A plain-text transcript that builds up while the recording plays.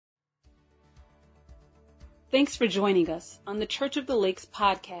Thanks for joining us on the Church of the Lakes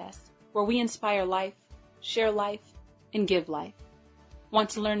podcast, where we inspire life, share life, and give life. Want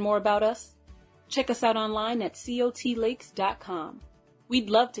to learn more about us? Check us out online at cotlakes.com. We'd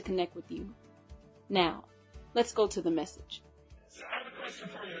love to connect with you. Now, let's go to the message. So I have a question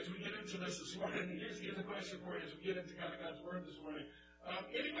for you as we get into this morning. Here's the question for you as we get into God's Word this morning.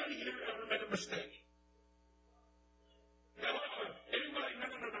 Anybody here ever made a mistake? Anybody?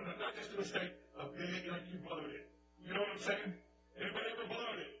 No, not just a mistake. A big, like you blowed it. You know what I'm saying? Anybody ever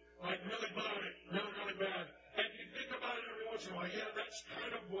blowed it? Like really blowed it. Really, really bad. And you think about it every once in a while. Yeah, that's kind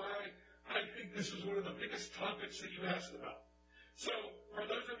of why I think this is one of the biggest topics that you asked about. So, for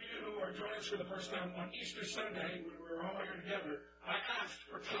those of you who are joining us for the first time, on Easter Sunday, when we were all here together, I asked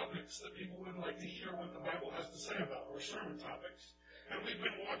for topics that people would like to hear what the Bible has to say about, or sermon topics. And we've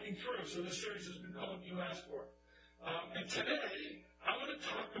been walking through, so this series has been called You Asked For. And today, I want to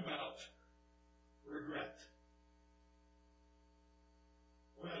talk about regret.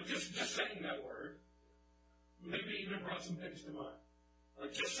 Well, just saying that word, maybe even brought some things to mind.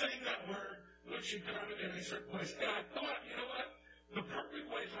 Like just saying that word lets you kind of in a certain place. And I thought, you know what? The perfect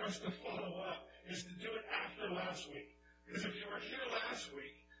way for us to follow up is to do it after last week. Because if you were here last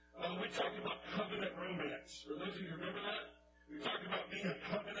week, we talked about covenant romance. For those of you who remember that, we talked about being a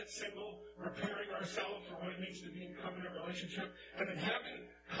covenant single, preparing ourselves for what it means to be in covenant relationship, and then having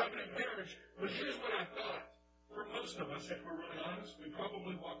covenant marriage. But here's what I thought. For most of us, if we're really honest, we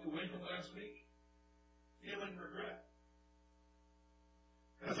probably walked away from last week feeling regret.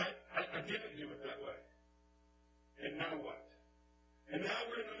 Because I didn't do it that way. And now what? And now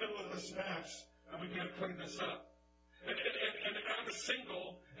we're in the middle of this mess, and we've got to clean this up. And I'm a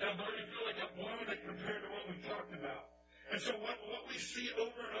single, and I already feel like I've blown it compared to what we talked about. And so what we see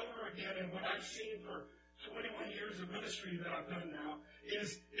over and over again, and what I've seen for 21 years of ministry that I've done now,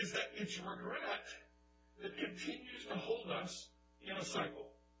 is that it's regret that continues to hold us in a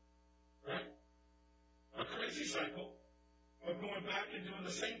cycle. Right? A crazy cycle of going back and doing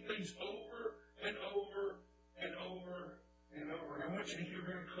the same things over and over and over and over. And I want you to hear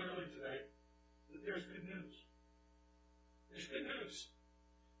very clearly today that there's good news. There's good news.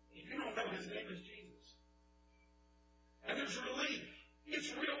 If you don't know, his name is Jesus. And there's relief.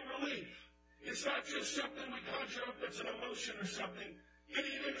 It's real relief. It's not just something we conjure up that's an emotion or something.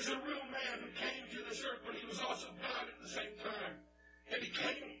 It is a real man who came to this earth, but he was also God at the same time. And he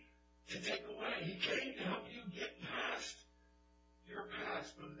came to take away. He came to help you get past your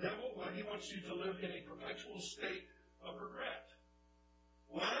past. But the devil, well, he wants you to live in a perpetual state of regret.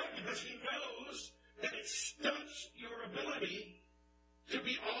 Why? Because he knows that it stunts your ability to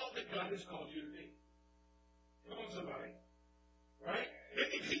be all that God has called you to be. Come on, somebody. Right?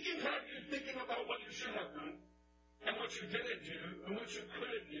 If he can have you thinking about what you should have done, and what you didn't do, and what you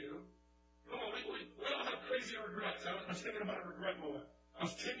couldn't do, come on, we all have crazy regrets. I was thinking about a regret moment. I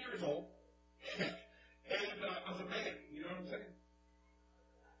was 10 years old, and I was a man. You know what I'm saying?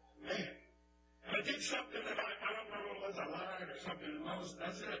 Man. And I did something that I don't know what it was. I lied or something, and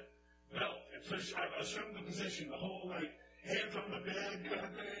that's it. Belt. And so I assumed the position, the whole, like, hands on the bed kind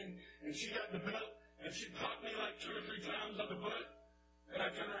of thing, and she got the belt, and she popped me like 2 or 3 times on the butt, and I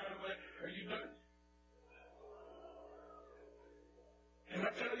turned around and went, "Are you done?" And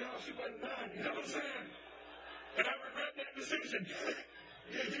I tell y'all, she wasn't done. You know what I'm saying? And I regret that decision.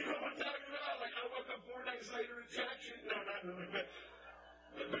 You know what I'm talking about? Like, I woke up 4 days later in church. No, not really.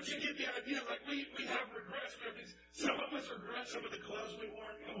 But you get the idea. Like, we have regrets. Some of us regret some of the clothes we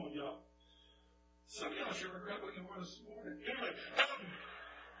wore. Come on, y'all. Some of y'all should regret what you wore this morning. Anyway,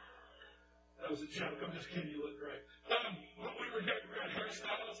 that was a joke. I'm just kidding. You look great. But we regret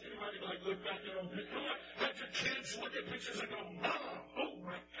hairstyles. Anybody, like, look back at your own picture? Come on. Have your kids look at pictures and go, "Mom, oh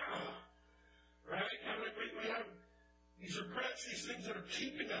my God." Right? And we have these regrets, these things that are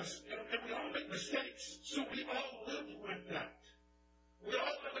keeping us. And we all make mistakes. So we all live with that. We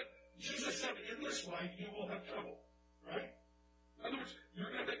all live like Jesus said, in this life you will have trouble. Right? In other words, you're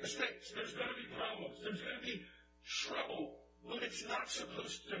going to make mistakes. There's going to be problems. There's going to be trouble. But it's not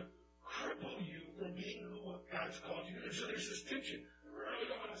supposed to cripple you from being who God's called you to be. So there's this tension.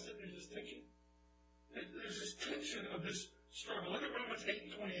 Remember when I said there's this tension? There's this tension of this struggle. Look at Romans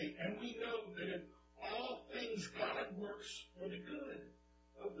 8:28. And we know that in all things God works for the good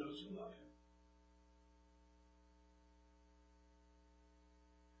of those who love him.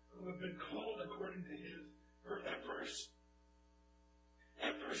 Who have been called according to his. Heard that verse?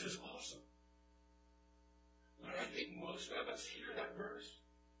 That verse is awesome. But I think most of us hear that verse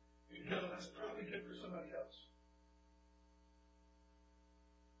and go, "That's probably good for somebody else."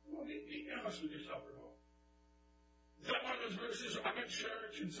 Well, be honest with yourself for a moment. Is that one of those verses? I'm in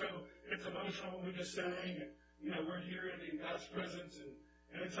church, and so it's emotional. We just sang, and, we're here in God's presence,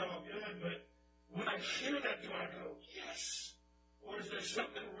 and it's all good. But when I hear that, do I go, yes? Or is there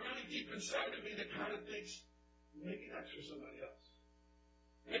something really deep inside of me that kind of thinks, maybe that's for somebody else?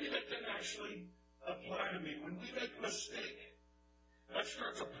 Maybe that didn't actually apply to me. When we make a mistake, that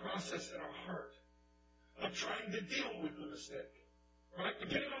starts a process in our heart of trying to deal with the mistake. Right?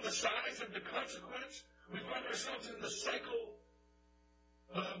 Depending on the size of the consequence, we find ourselves in the cycle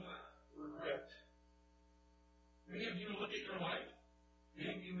of regret. Many of you look at your life,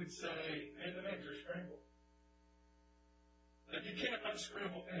 and you would say, man, the eggs are scrambled. Like you can't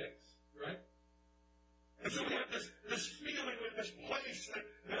unscramble eggs, right? And so we have this feeling with this place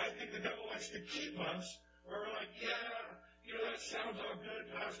that I think the devil likes to keep us, where we're like, that sounds all good,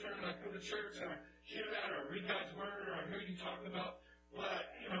 Pastor, and I go to church, and I hear that, or I read God's Word, or I hear you talk about,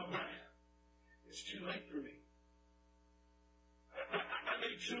 but, it's too late for me. I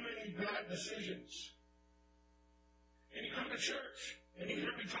made too many bad decisions. And you come to church, and you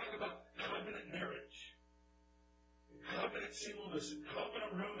hear me talk about covenant marriage, and covenant singleness, and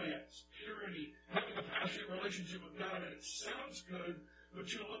covenant romance, purity, having a passionate relationship with God, and it sounds good,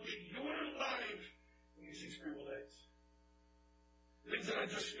 but you look at your life, and you see scrambled eggs. Things that I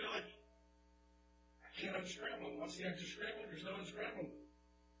just feel like I can't unscramble. Once the eggs are scrambled, there's no unscrambling them.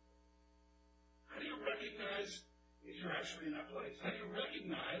 How do you recognize if you're actually in that place? How do you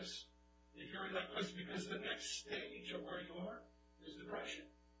recognize if you're in that place? Because the next stage of where you are is depression,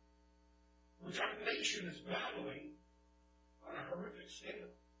 which our nation is battling on a horrific scale.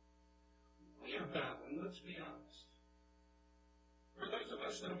 We are battling, let's be honest. For those of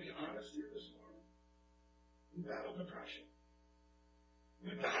us that will be honest here this morning, we battle depression.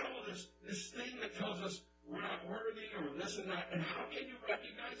 We battle this thing that tells us we're not worthy or this and that. And how can you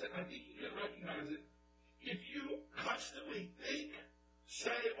recognize it? I think you can recognize it if you constantly think,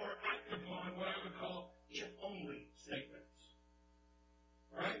 say, or act upon what I would call if-only statements.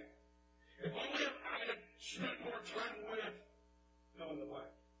 Right? If only I had spent more time with, fill in the blank.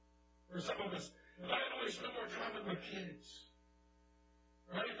 For some of us, if I had only spent more time with my kids.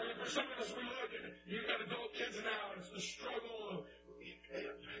 Right? For some of us, we look and you've got adult kids now, and it's the struggle of,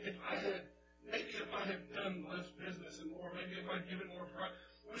 if I had done less business and more, maybe if I'd given more pride.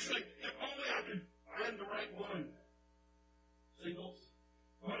 It's like, if only I could find the right one. Singles.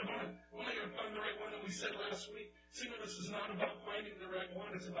 If only I could find the right one. And we said last week, singleness is not about finding the right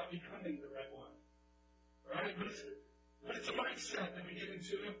one, it's about becoming the right one. Right? But it's a mindset that we get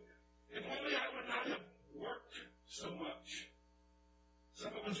into. If only I would not have worked so much.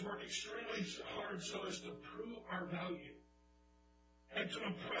 Some of us work extremely hard so as to prove our value and to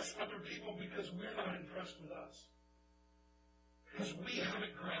impress other people because we're not impressed with us. Because we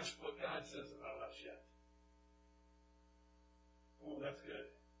haven't grasped what God says about us yet. Oh, that's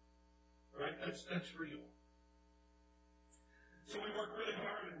good. Right? That's real. So we work really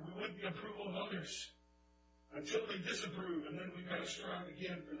hard and we want the approval of others until they disapprove, and then we've got to strive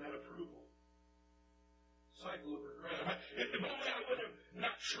again for that approval. Cycle of regret. If only I would have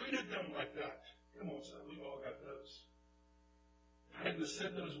not treated them like that. Come on, son, we've all got those. I hadn't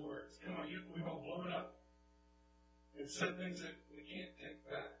said those words. Come on, we've all blown up and said things that we can't take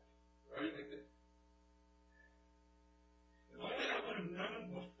back. Right? If only I would have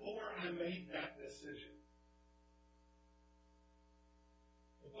known before I made that decision.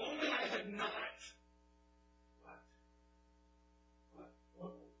 If only I had not.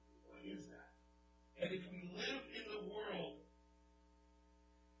 What is that? And if we live in the world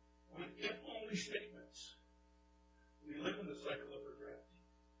with if-only statements, we live in the cycle of regret.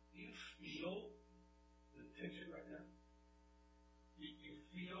 Do you feel the tension right now? Do you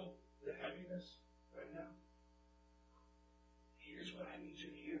feel the heaviness right now? Here's what I need you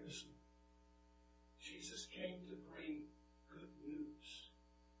to hear this morning. Jesus came to bring good news.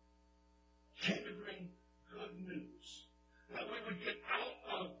 He came to bring good news. That we would get out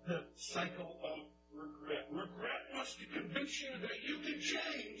of the cycle of regret. Regret wants to convince you that you can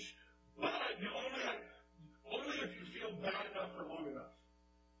change, but you only if you feel bad enough for long enough.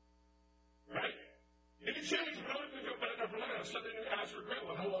 Right? You can change, but only if you feel bad enough for long enough. Something you ask regret,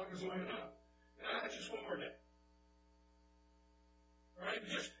 well, how long is long enough? Just one more day. Right?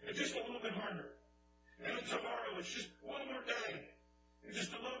 Just a little bit harder. And then tomorrow it's just one more day. And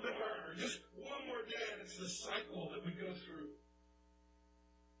just a little bit harder. Just one more day, and it's the cycle that we go through.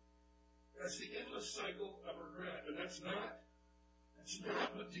 That's the endless cycle of regret. And that's not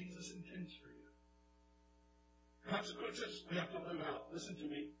what Jesus intends for you. Consequences we have to live out. Listen to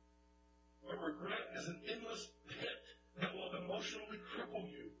me. But regret is an endless pit that will emotionally cripple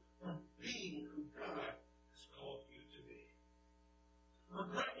you from being who God has called you to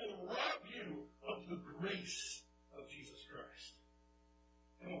Regret will rob you of the grace of Jesus Christ.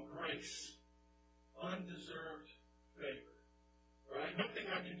 Come on, grace. Undeserved favor. Right? Nothing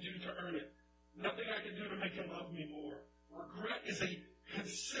I can do to earn it. Nothing I can do to make him love me more. Regret is a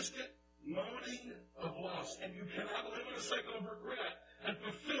consistent moaning of loss. And you cannot live in a cycle of regret and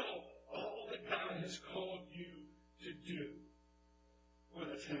fulfill all that God has called you to do. Well,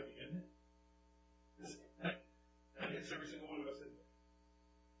 that's heavy, isn't it? That hits every single one of us, isn't it?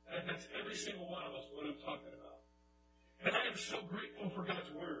 That's every single one of us, what I'm talking about. And I am so grateful for God's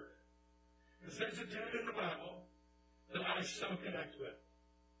Word. Because there's a dude in the Bible that I so connect with.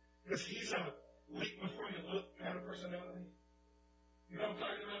 Because he's a leap before you look kind of personality. You know what I'm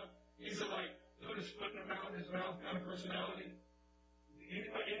talking about? He's a put his foot in his mouth kind of personality.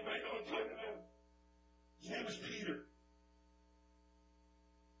 Anybody know what I'm talking about? His name is Peter.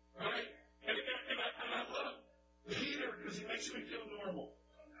 Right? And I love Peter because he makes me feel normal.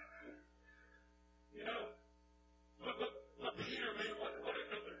 You know? But Peter, man, what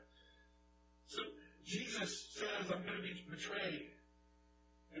so Jesus says, I'm going to be betrayed.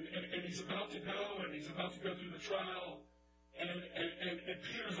 And he's about to go, and he's about to go through the trial. And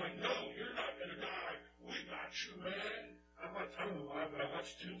Peter's like, no, you're not going to die. We got you, man. I don't know why, but I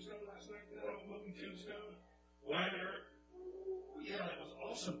watched Tombstone last night. You know, movie Tombstone. Wyatt Earp. Yeah, that was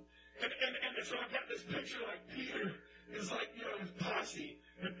awesome. And so I've got this picture like Peter is like, you know, his posse.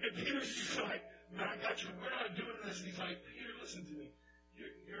 And Peter's just like, man, I got you. We're not doing this. And he's like, Peter, listen to me.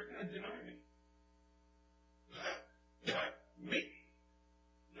 You're going to deny me. Me?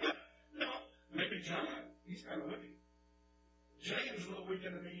 No. Maybe John. He's kind of wicked. James a little weak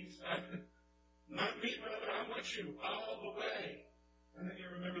in the knees. Not me, brother. I'm with you all the way. And then you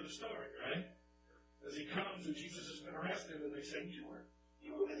remember the story, right? As he comes and Jesus has been arrested, and they say, you were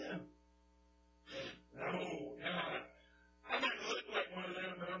with him. No, God. I might look like one of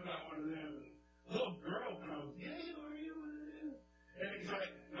them, but I'm not one of them. And a little girl comes, yeah, are you one of them? And he's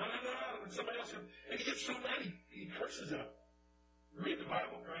like, no. And somebody else comes, and he gets so mad, he curses out. Read the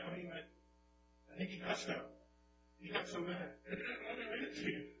Bible, right? I mean, I think he cussed out. He got so mad. And let me read it to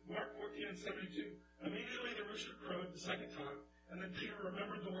you. Mark 14:72. Immediately the rooster crowed the second time, and then Peter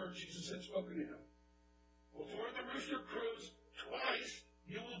remembered the word Jesus had spoken to him. Before the rooster crows twice,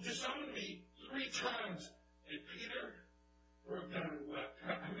 you will disown me 3 times. And Peter broke down and wept.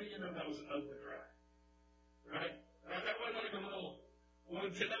 How many of you know that was an ugly cry? Right? That wasn't like a little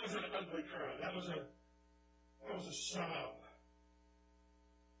one. That was an ugly cry. That was a sob.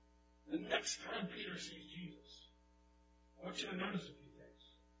 The next time Peter sees Jesus, I want you to notice a few things.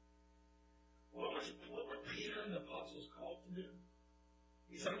 What were Peter and the apostles called to do?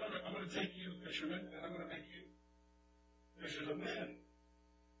 He said, I'm going to take you, fishermen, and I'm going to make you fishers of men.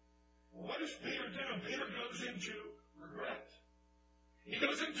 What does Peter do? Peter goes into regret. He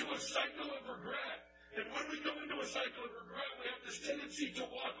goes into a cycle of regret. And when we go into a cycle of regret, we have this tendency to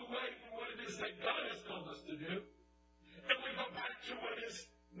walk away from what it is that God has called us to do. And we go back to what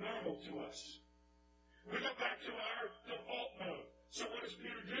is normal to us. We go back to our default mode. So what does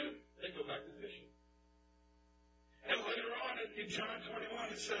Peter do? They go back to fishing. And later on in John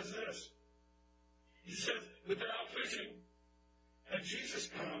 21, it says this. He says that they're out fishing, and Jesus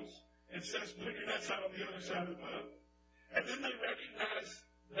comes and says, put your nets out on the other side of the boat. And then they recognize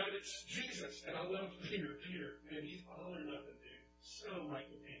that it's Jesus. And I love Peter. Man, he's all or nothing, dude. So like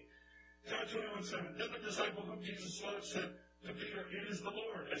me. John 21:7. Then the disciple whom Jesus loved said to Peter, it is the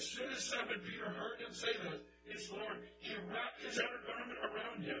Lord. As soon as Simon Peter heard him say this, it's the Lord, he wrapped his outer garment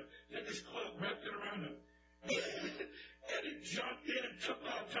around him, took his cloak, wrapped it around him. And he jumped in and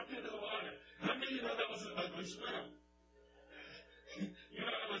jumped into the water. How many of you know that was an ugly swim? You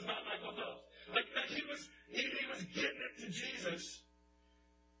know, it was not Michael Phelps. Like he was getting it to Jesus.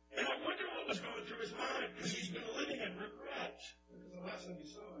 And I wonder what was going through his mind, because he's been living in regret. Because the last time he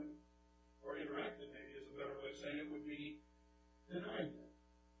saw him, or interacted maybe is a better way of saying it, would be denying him.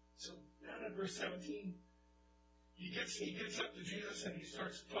 So down in verse 17, he gets up to Jesus and he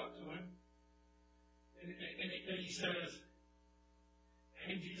starts to talk to him. And he says,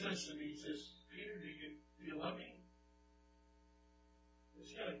 hey, Jesus, and he says, Peter, do you love me? He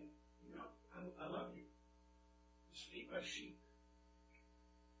says, yeah, you know, I love you. Just feed my sheep.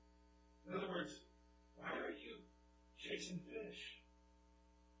 In other words, why are you chasing fish?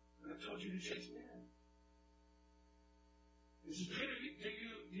 And I told you to chase men. He says, Peter,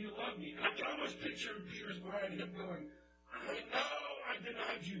 do you love me? And I can almost picture in Peter's mind him going, I know I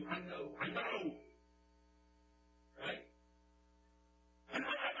denied you. I know. Right? I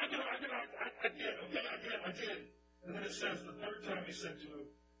did. And then it says the third time he said to him,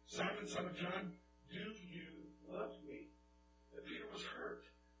 Simon, son of John, do you love me? And Peter was hurt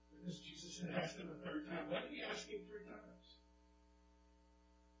because Jesus had asked him a third time. Why did he ask him 3 times?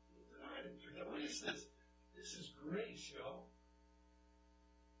 He denied him 3 times. What is this? This is grace, y'all.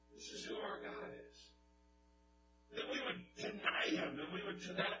 This is who our God is. That we would deny him, that we would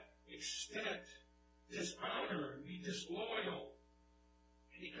to that extent dishonor and be disloyal.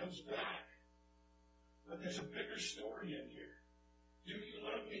 And he comes back. But there's a bigger story in here. Do you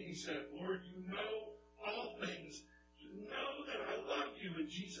love me? He said, Lord, you know all things. You know that I love you. And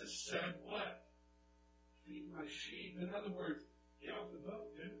Jesus said, what? Feed my sheep. In other words, get off the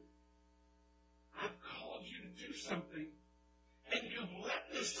boat, dude. I've called you to do something. And you've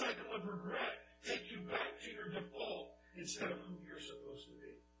let this cycle of regret take you back to your default instead of who you're supposed to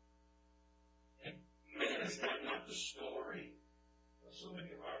be. And man, is that not the story of so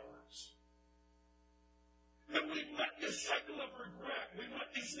many of our lives? That we've let this cycle of regret, we've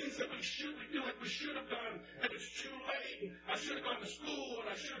let these things that we feel like we should have done, and it's too late. I should have gone to school, and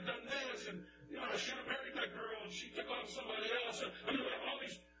I should have done this, and I should have married that girl, and she took on somebody else, and all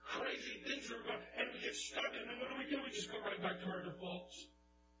these crazy things that are going, and we get stuck, and then what do? We just go right back to our defaults.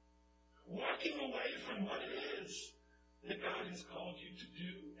 Walking away from what it is that God has called you to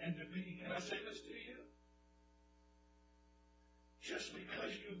do and to be. Can I say this to you? Just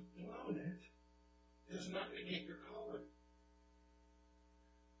because you've blown it does not negate your calling.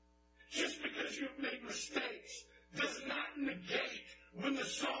 Just because you've made mistakes does not negate when the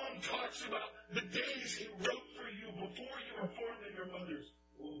psalm talks about the days he wrote for you before you were formed in your mother's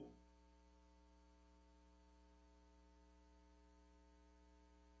womb.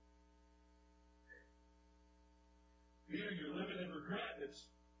 Either you're living in regret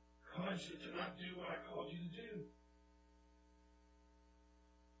that's caused you to not do what I called you to do.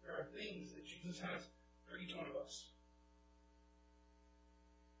 There are things that Jesus has for each one of us.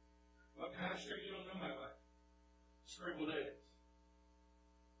 But Pastor, you don't know my life. Scribbled eggs.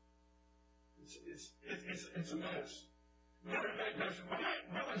 It's a mess. Matter of fact, Pastor,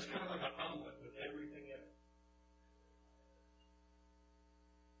 my life's kind of like an omelet with everything in it.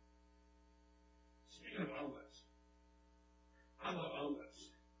 Speaking of omelets, I love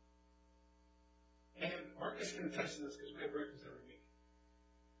omelets. And Marcus can attest to this because we have breakfast every week.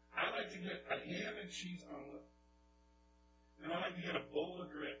 I like to get a ham and cheese omelet. And I like to get a bowl of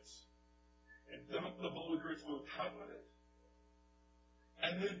grits. And dump the bowl of grits on top of it.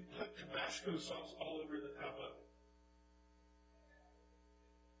 And then put Tabasco sauce all over the top of it.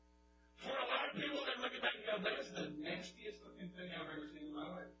 For a lot of people, they look at that and go, that is the nastiest looking thing I've ever seen in my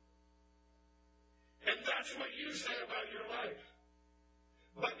life. And that's what you say about your life.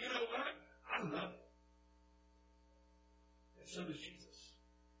 But you know what? I love it. And so does Jesus.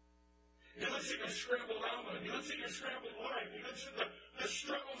 He looks at your scrambled omelet. He looks at your scrambled life. He looks at the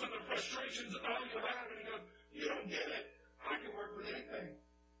struggles and the frustrations and all you have, and he goes, you don't get it. I can work with anything.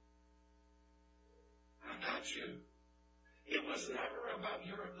 I got you. It was never about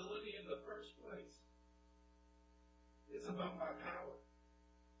your ability in the first place. It's about my power.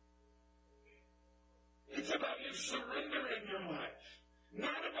 It's about you surrendering your life.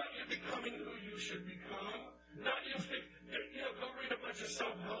 Not about you becoming who you should become. Not you think, go read a bunch of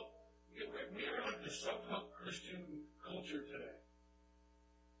self-help. We are like the self-help Christian culture today.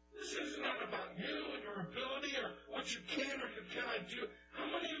 This is not about you and your ability or what you can or you cannot do. How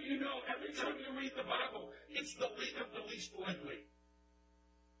many of you know every time you read the Bible, it's the least of the least likely?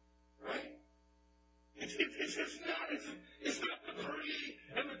 Right? It's not the pretty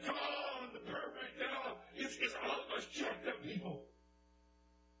and the tall and the perfect and all. It's all of us jacked up people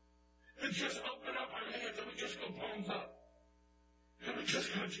that just open up our hands and we just go palms up. And we just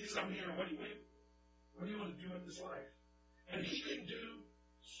go, Jesus, I'm here. What do you want to do in this life? And he can do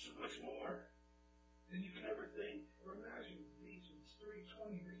so much more than you can ever think or imagine. Ephesians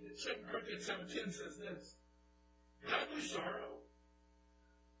 3:20, read it. 2 Corinthians 7:10 says this. Godly sorrow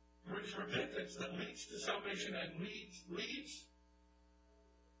brings repentance that leads to salvation and leads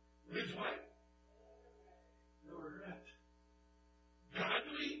what? No regret.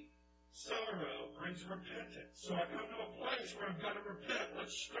 Godly sorrow brings repentance. So I come to a place where I've got to repent.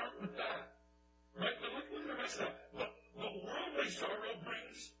 Let's start with that. Right? But look at the rest of that. But worldly sorrow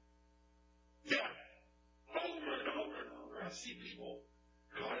brings death. Over and over and over. I see people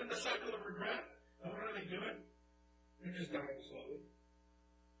caught in the cycle of regret. And what are they doing? They're just dying slowly.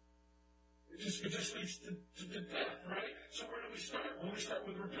 It just leads to death, right? So where do we start? Well, we start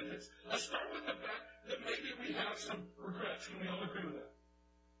with repentance. Let's start with the fact that maybe we have some regrets. Can we all agree with that?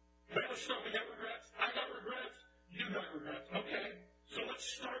 Okay, let's start. We got regrets. I got regrets. You got regrets. Okay. So let's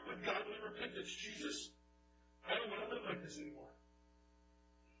start with godly repentance. Jesus, I don't want to live like this anymore.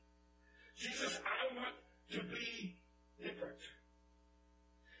 Jesus, I want to be different.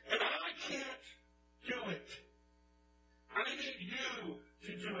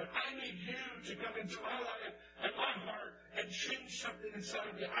 to come into my life and my heart and change something inside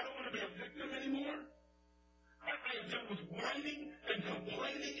of me. I don't want to be a victim anymore. I am done with whining and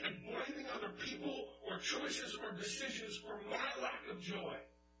complaining and blaming other people or choices or decisions for my lack of joy.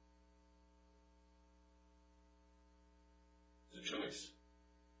 It's a choice.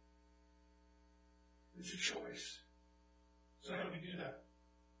 It's a choice. So how do we do that?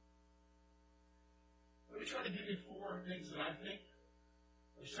 Let me try to give you 4 things that I think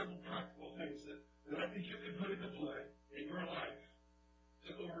are simple, practical things that I think you can put into play in your life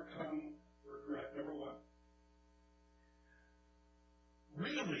to overcome regret. Number 1.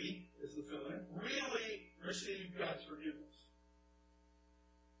 Really, is the fill-in, really receive God's forgiveness.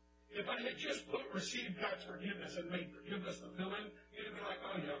 If I had just put receive God's forgiveness and made forgiveness the fill-in, you'd be like,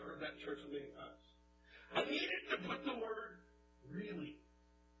 oh yeah, I've heard that in church a million times. I needed to put the word really.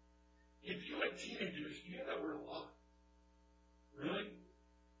 If you have teenagers, you hear that word a lot. Really?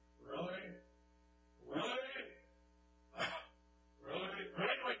 Really? Really? Really?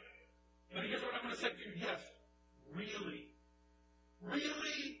 Right? But here's what I'm going to say to you. Yes, really.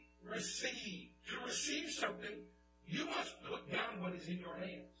 Really receive. To receive something, you must put down what is in your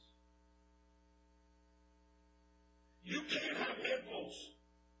hands. You can't have handfuls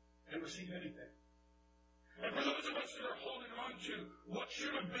and receive anything. And for those of us that are holding on to what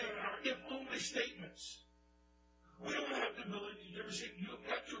should have been our if-only statements, we don't have the ability to receive. You've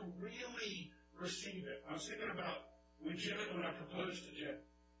got to really receive it. I was thinking about when I proposed to Jen.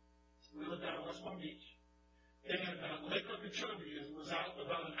 We lived out in West Palm Beach. And Lake Okeechobee was out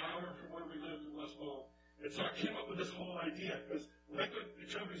about an hour from where we lived in West Palm. And so I came up with this whole idea, because Lake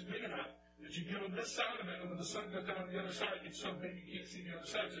Okeechobee is big enough that you get on this side of it, and when the sun goes down on the other side, it's so big you can't see the other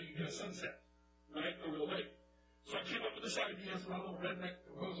side, so you get a sunset, right, over the lake. So I came up with this idea as my little redneck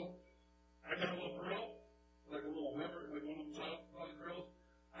proposal. I got a little grill, like a little Weber, like one of those on grills.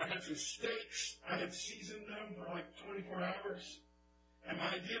 I had some steaks. I had seasoned them for like 24 hours. And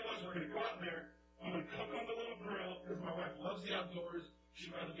my idea was we're going to go out there. I'm going to cook on the little grill because my wife loves the outdoors.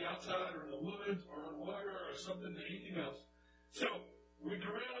 She'd rather be outside or in the woods or on water or something than anything else. So we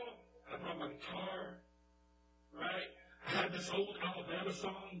grill. I brought my guitar, right? I had this old Alabama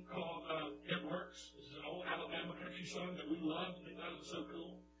song called It Works. This is an old Alabama country song that we loved. We thought it was so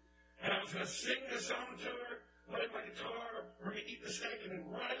cool. And I was going to sing this song to her, play my guitar, we're going to eat the steak, and then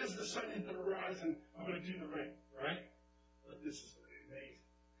right as the sun hit the horizon, I'm going to do the ring, right? But this is amazing.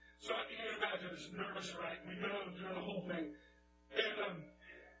 So you can imagine, it's nervous, right? We go through the whole thing. And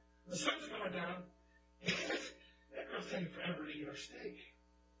the sun's going down. That girl's taking forever to eat our steak.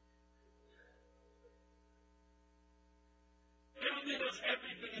 Everything does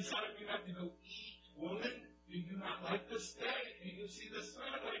everything inside of you have to go eat. Woman, do you not like the steak? Do you see the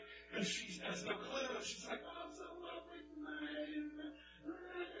sun? Like, and she has no clue. She's like, oh, it's so lovely tonight.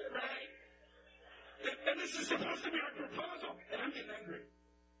 Right? And this is supposed to be our proposal. And I'm getting angry.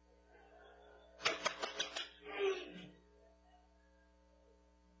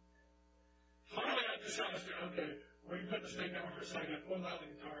 Finally, I decided, okay, we put the steak down for a second. I pulled out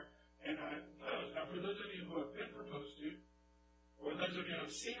the guitar, and I proposed. Now, for those of you who have been proposed to, or those of you who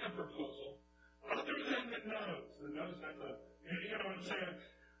have seen a proposal, other than the nose, not the, you know what I'm saying?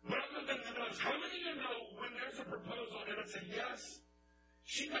 But other than the nose, how many of you know when there's a proposal and it's a yes,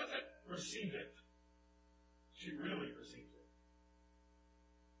 she doesn't receive it. She really receives it.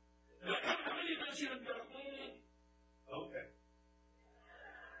 Like, how many of you go, okay.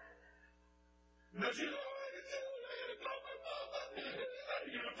 No, she goes,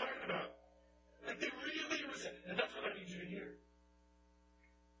 you know what I'm talking about? Like they really receive, and that's what I need you to hear.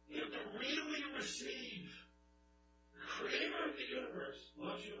 You have to really receive. The Creator of the universe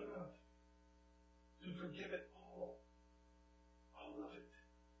loves you enough to forgive it all. All of it.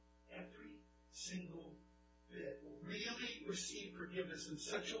 Every single bit. Really receive forgiveness in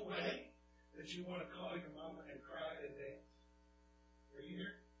such a way that you want to call your mama and cry and dance. Are you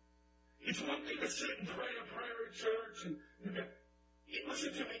here? It's one thing to sit and pray a prayer at church and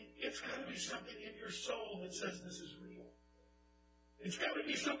listen to me. It's got to be something in your soul that says this is real. It's got to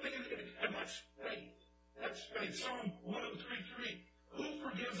be something, and that's faith. That's faith. Psalm 103:3. Who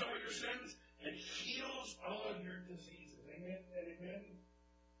forgives all your sins and heals all your diseases? Amen and amen.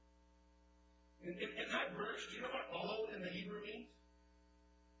 In that verse, do you know what all in the Hebrew means?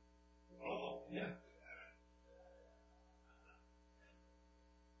 All, yeah.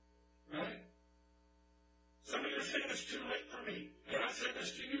 Right? Some of you are saying it's too late for me. Can I say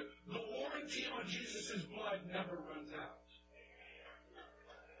this to you? The warranty on Jesus' blood never runs out.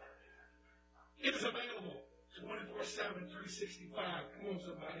 It is available 24/7, 365. Come on,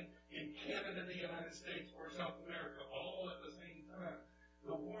 somebody. In Canada, the United States, or South America, all at the same time.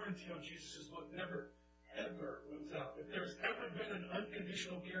 the warranty on Jesus' blood never, ever runs out. If there's ever been an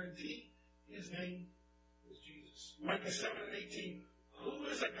unconditional guarantee, his name is Jesus. Micah 7:18, who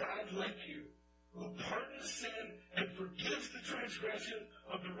is a God like you, who pardons sin and forgives the transgression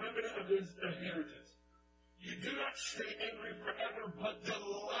of the remnant of his inheritance? You do not stay angry forever, but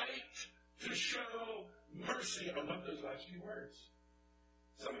delight to show mercy. I love those last few words.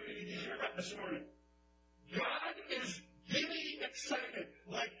 Some of you need to hear that this morning. God is giddy excited,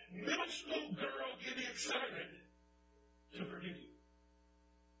 like middle school girl giddy excited to forgive you.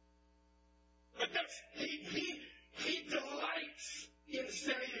 But that's, he delights in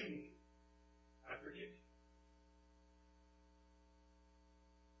saying, I forgive you.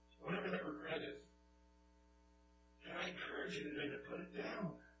 Whatever that regret is, can I encourage you today to put it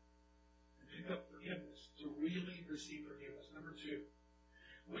down and pick up forgiveness, to really receive forgiveness? Number two,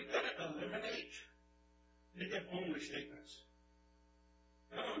 we've got to eliminate the if-only statements.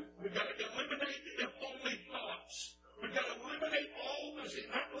 Come on, we've got to eliminate the if-only thoughts. We've got to eliminate all those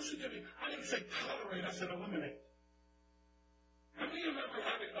things. Now, listen to me. I didn't say tolerate, I said eliminate. How many of you have ever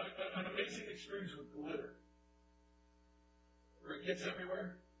had an amazing experience with glitter? Where it gets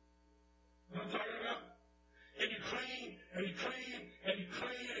everywhere? You know what I'm talking about? And you clean, and you clean, and you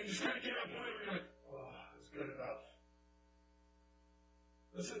clean, and you just kind of get to a point where you're like, oh, it's good enough.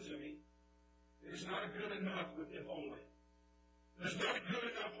 Listen to me. It's not good enough with if only. It's not good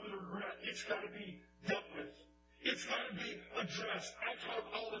enough with regret. It's got to be dealt with. It's got to be addressed. I talk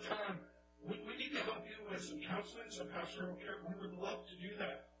all the time. We need to help you with some counseling, some pastoral care. We would love to do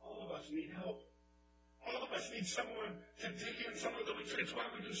that. All of us need help. All of us need someone to dig in some of the retreats. Why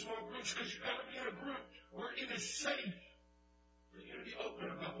we do small groups? Because you've got to be in a group where it is safe for you to be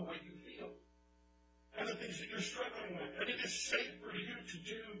open about the way you feel and the things that you're struggling with. And it is safe for you to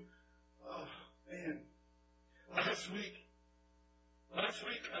do. Oh, man. Last week,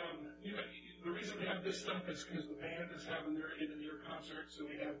 the reason we have this stuff is because the band is having their end-of-the-year concert, so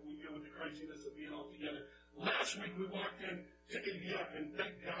we deal with the craziness of being all together. Last week we walked in to ABF, and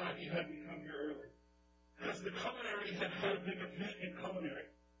thank God he had me come here early, because the culinary had a big event in culinary.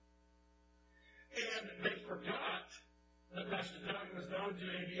 And they forgot that Pastor Doug was down to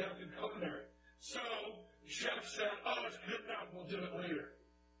ABF in culinary. So the chef said, oh, it's good enough, we'll do it later.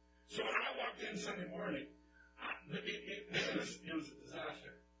 So when I walked in Sunday morning, it was a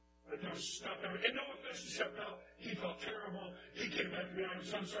disaster. Like, there was stuff everywhere. And no offense to Chef Bell, he felt terrible. He came back to me, I'm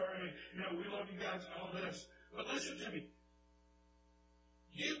so sorry. We love you guys and all this. But listen to me.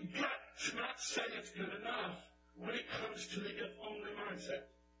 You've got to not say it's good enough when it comes to the if-only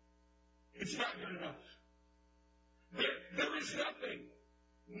mindset. It's not good enough. There is nothing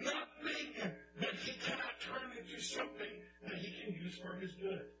that he cannot turn into something that he can use for his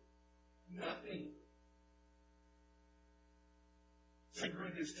good. Nothing. 2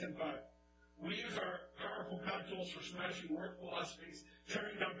 Corinthians 10:5. We use our powerful God tools for smashing work philosophies,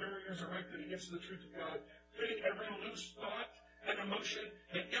 tearing down barriers erected against the truth of God, fitting every loose thought and emotion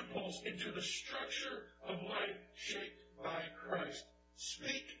and impulse into the structure of life shaped by Christ.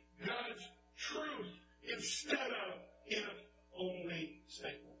 Speak God's truth instead of if-only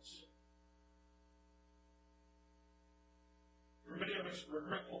statements. For many of us,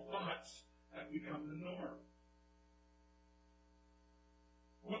 regretful thoughts have become the norm.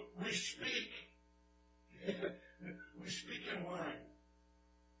 We speak in wine.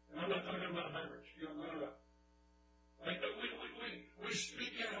 And I'm not talking about a beverage. No. Like, we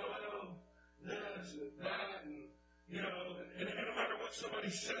speak in, this and that, and no matter what somebody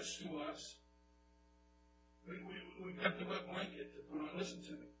says to us, we've got the wet blanket to put on. Listen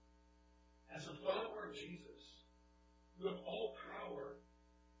to me. As a follower of Jesus, you have all power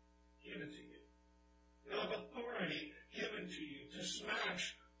given to you. You have authority given to you to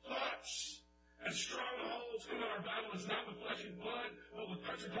smash thoughts and strongholds. Come on, our battle is not with flesh and blood, but with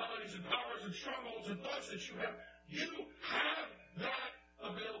principalities and powers and strongholds and thoughts that you have. You have that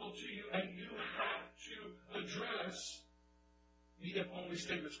available to you, and you have to address the if-only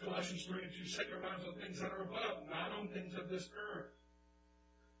statements. Colossians 3:2, set your minds on things that are above, not on things of this earth.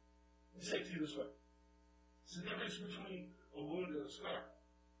 Let me say it to you this way. It's the difference between a wound and a scar.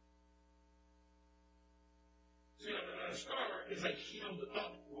 See, a scar is a healed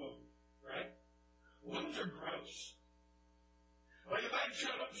up wound, right? Wounds are gross. Like if I had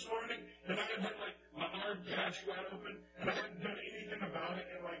showed up this morning and I had like my arm gashed wide open and I hadn't done anything about it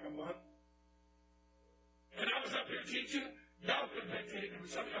in like a month, and I was up here teaching, y'all couldn't pay attention.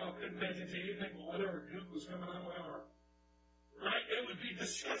 Some of y'all couldn't pay attention to anything but whatever goop was coming out of my arm. Right? It would be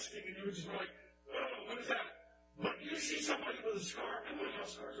disgusting, and you would just be like, oh, what is that? But you see somebody with a scar, come on, y'all,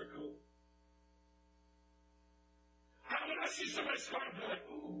 scars are cool. When I see somebody's car and be like,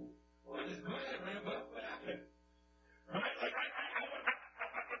 ooh, what is going on, Rambo? What happened? Right? Like,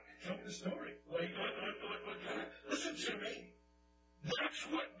 tell me the story. Like, what kind of, listen to me. That's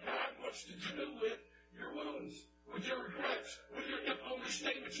what God wants to do with your wounds, with your regrets, with your if-only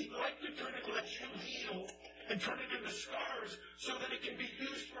statements. He'd like to turn it, let you heal, and turn it into scars so that it can be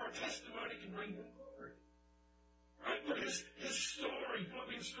used for our testimony, can bring him glory. Right? For his story,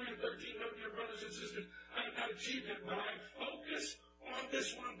 Philippians 3 and 13, know, dear brothers and sisters, I have not achieved it, but I focus on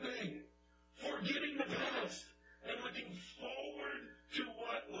this one thing, forgetting the past and looking forward to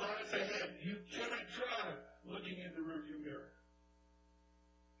what lies ahead. You cannot drive looking in the rearview mirror.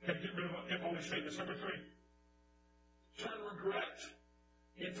 Got to get rid of if-only statements. Number 3, turn regret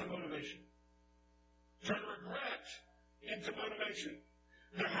into motivation. Turn regret into motivation.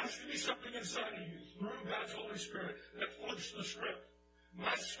 There has to be something inside of you through God's Holy Spirit that flips the script.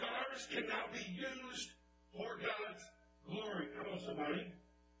 My scars can now be used for God's glory. Come on, somebody.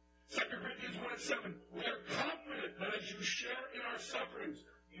 2 Corinthians 1 and 7. We are confident that as you share in our sufferings,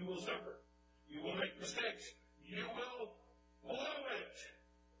 you will suffer. You will make mistakes. You will blow it.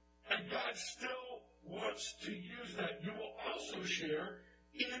 And God still wants to use that. You will also share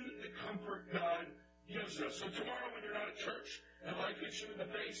in the comfort God gives us. So tomorrow when you're not at church and life hits you in the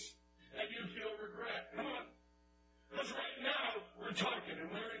face and you feel regret, come on. Because right now we're talking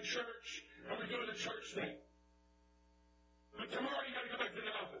and we're in church and we're doing the church thing. But tomorrow you got to go back to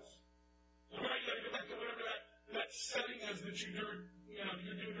the office. Tomorrow you got to go back to whatever that setting is that you do,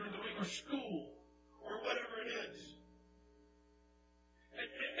 you do during the week, or school, or whatever it is.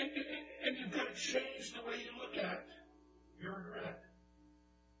 And you've got to change the way you look at your regret.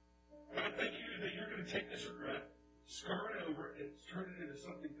 God, thank you that you're going to take this regret, scar it over, and turn it into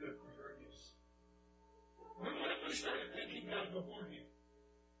something good for your use. When we started thinking God before you,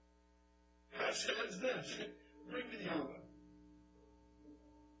 God says this, bring me the olive.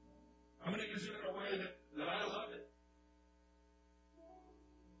 I'm going to use it in a way that I love it.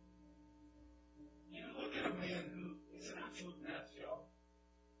 You look at a man who is an absolute mess, y'all.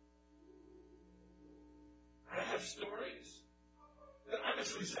 I have stories that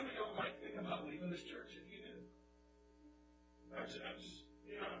honestly some of y'all might think about leaving this church if you knew. I'm just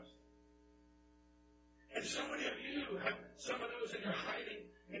being honest. And so many of you have some of those that you're hiding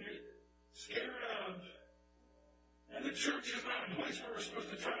and you're scared of. And the church is not a place where we're supposed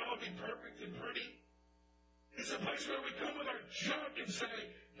to try to all be perfect and pretty. It's a place where we come with our junk and say,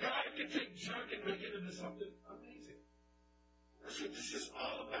 God can take junk and make it into something amazing. That's what this is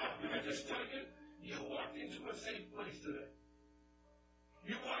all about. Can I just tell you, you walked into a safe place today.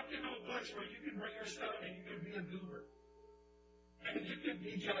 You walked into a place where you can bring your stuff and you can be a goober. And you can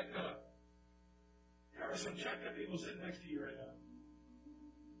be jacked up. There are some jacked up people sitting next to you right now.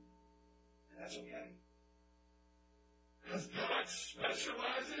 And that's okay. Because God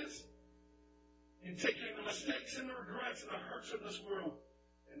specializes in taking the mistakes and the regrets and the hurts of this world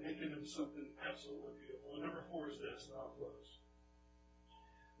and making them something absolutely beautiful. And number 4 is this, and I'll close.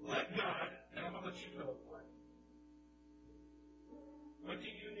 Let God, and I'm going to let you fill in the blank. What do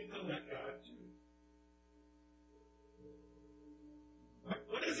you need to let God do?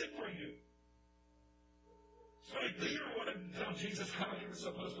 What is it for you? So Peter wanted to tell Jesus how he was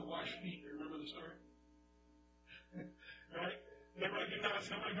supposed to wash feet. You remember the story? Right? They recognized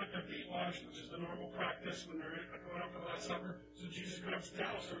nobody got their feet washed, which is the normal practice when they're going out for the Last Supper. So Jesus grabs the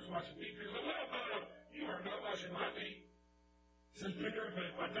towel, starts washing feet. Peter's like, well, you are not washing my feet. He says, Peter,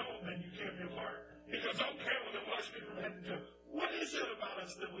 if I don't, then you can't be a part. He goes, okay, well, then wash me from head to toe. What is it about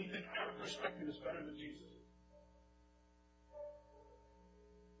us that we think our perspective is better than Jesus?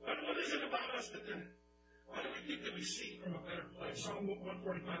 What is it about us that why do we think that we see from a better place? Psalm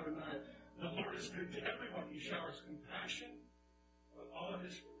 145 and 9. The Lord is good to everyone. He showers compassion on all of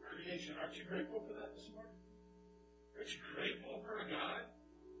his creation. Aren't you grateful for that this morning? Aren't you grateful for a God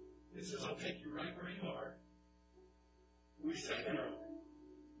that says, I'll take you right where you are? We sang it earlier.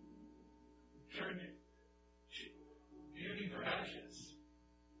 Turn beauty for ashes.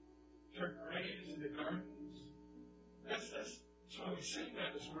 Turn graves into gardens. That's why we sing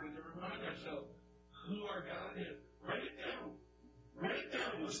that this morning, to remind ourselves who our God is. Write it down. Write it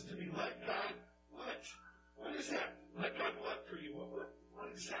down. Listen to me. Let God what? What is that? Let God what for you? What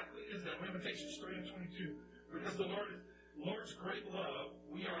exactly is that? Lamentations 3 and 22. Because the Lord's great love,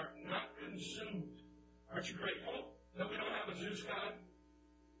 we are not consumed. Aren't you grateful that we don't have a Zeus God?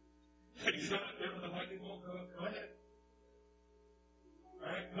 That he's not there with a lightning bolt? Go ahead. All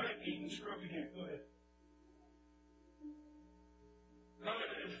right, go ahead, Eden. Stroke again. Go ahead.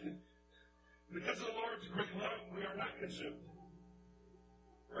 Because of the Lord's great love, we are not consumed.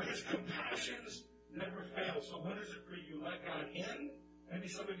 For his compassions never fails. So what is it for you? Let God in? Maybe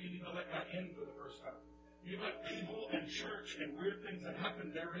some of you need to let God in for the first time. You let people and church and weird things that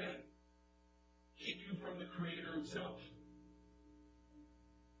happen therein keep you from the Creator Himself.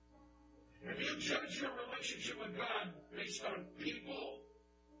 If you judge your relationship with God based on people,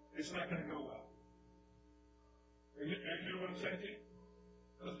 it's not going to go well. You know what I'm saying to you?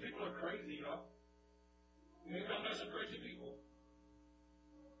 Those people are crazy, y'all. You don't mess with crazy people.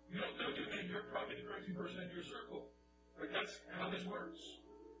 You don't do that, you're probably the crazy person in your circle. Like, that's how this works.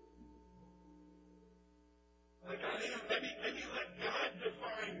 Like, maybe let God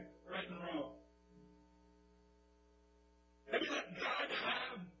define right and wrong. Maybe let God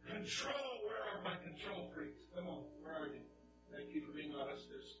have control. Where are my control freaks? Come on, where are you? Thank you for being honest.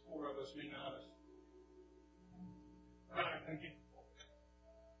 There's 4 of us being honest. All right, thank you.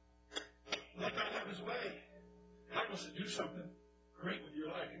 Let God have His way. God wants to do something great with your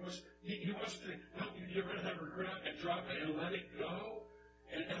life. He wants to help you get rid of that regret and drop it and let it go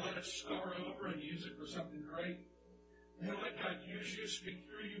and let it scar over and use it for something great. And let God use you, speak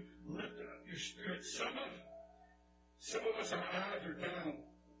through you, lift up your spirit. Some of us, our eyes are down.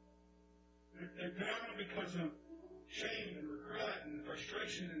 They're down because of shame and regret and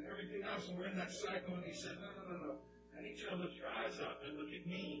frustration and everything else. And we're in that cycle. And He said, no. I need you to lift your eyes up and look at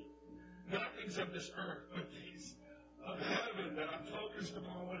me. Not things of this earth, but things of heaven, that I'm focused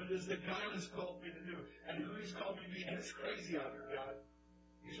upon what it is that God has called me to do and who He's called me to be. And it's crazy out there, God.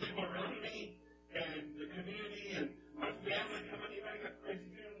 These people around me and the community and my family coming. Anybody got crazy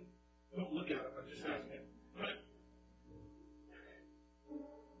family? Don't look at them. I'm just asking. But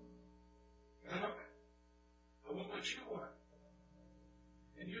I want what you want.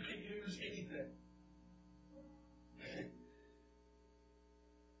 And you can use anything.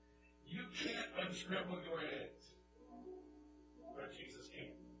 You can't unscramble your eggs, but Jesus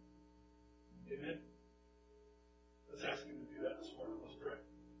can. Amen? Let's ask Him to do that this morning. Let's pray.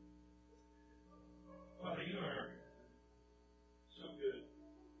 Father, you are so good.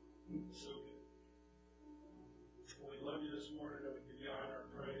 So good. We love you this morning, and we give you honor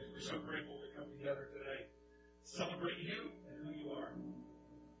and praise. We're so grateful to come together today, celebrate you and who you are.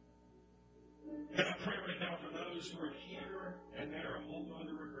 And I pray right now for those who are here and they are holding on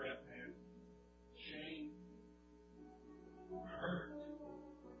to regret, man. Shame, hurt,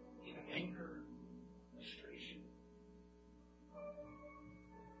 even anger, frustration.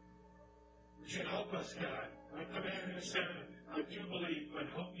 Would you help us, God? Like the man who said, I do believe, but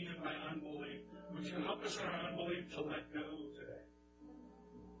help me in my unbelief. Would you help us in our unbelief to let go today?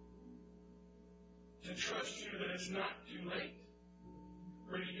 To trust you that it's not too late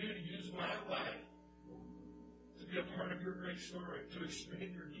for you to use my life to be a part of your great story, to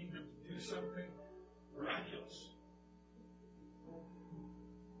expand your kingdom, to do something miraculous.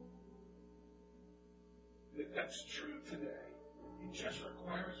 If that's true today, it just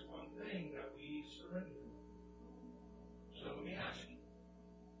requires one thing, that we surrender. So let me ask you,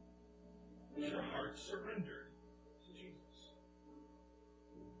 is your heart surrendered to Jesus?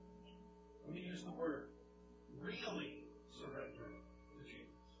 Let me use the word, really surrendered to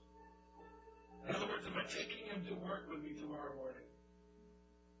Jesus. In other words, am I taking Him to work with me tomorrow morning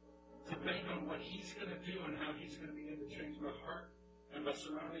to bank on what He's going to do and how He's going to begin to change my heart and my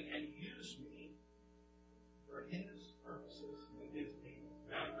surrounding and use me for His purposes and His meaning?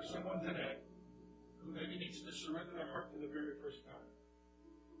 Now, for someone today who maybe needs to surrender their heart for the very first time,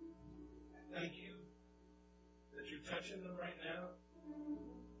 thank you that you're touching them right now.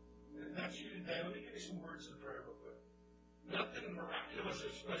 And if that's you today, let me give you some words of prayer real quick. Nothing miraculous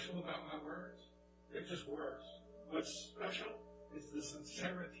or special about my words. They're just words. What's special is the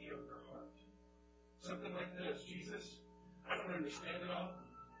sincerity of your heart. Something like this: Jesus, I don't understand it all,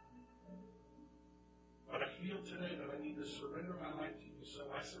 but I feel today that I need to surrender my life to you, so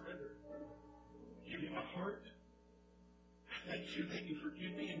I surrender. Give you my heart. Thank you that you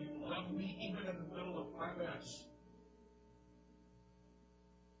forgive me and you love me even in the middle of my mess.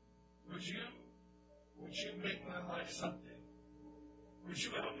 Would you make my life something? Would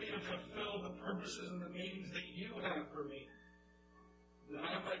you help me to fulfill the purposes and the meanings that you have for me, that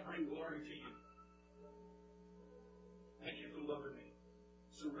I might bring glory to you? Thank you for loving me.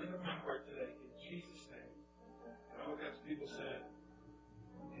 Surrender my heart today in Jesus' name. And all God's people said,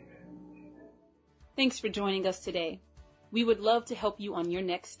 amen. Thanks for joining us today. We would love to help you on your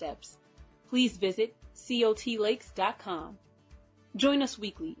next steps. Please visit cotlakes.com. Join us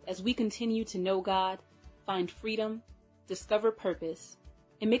weekly as we continue to know God, find freedom, discover purpose,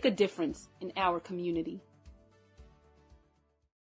 and make a difference in our community.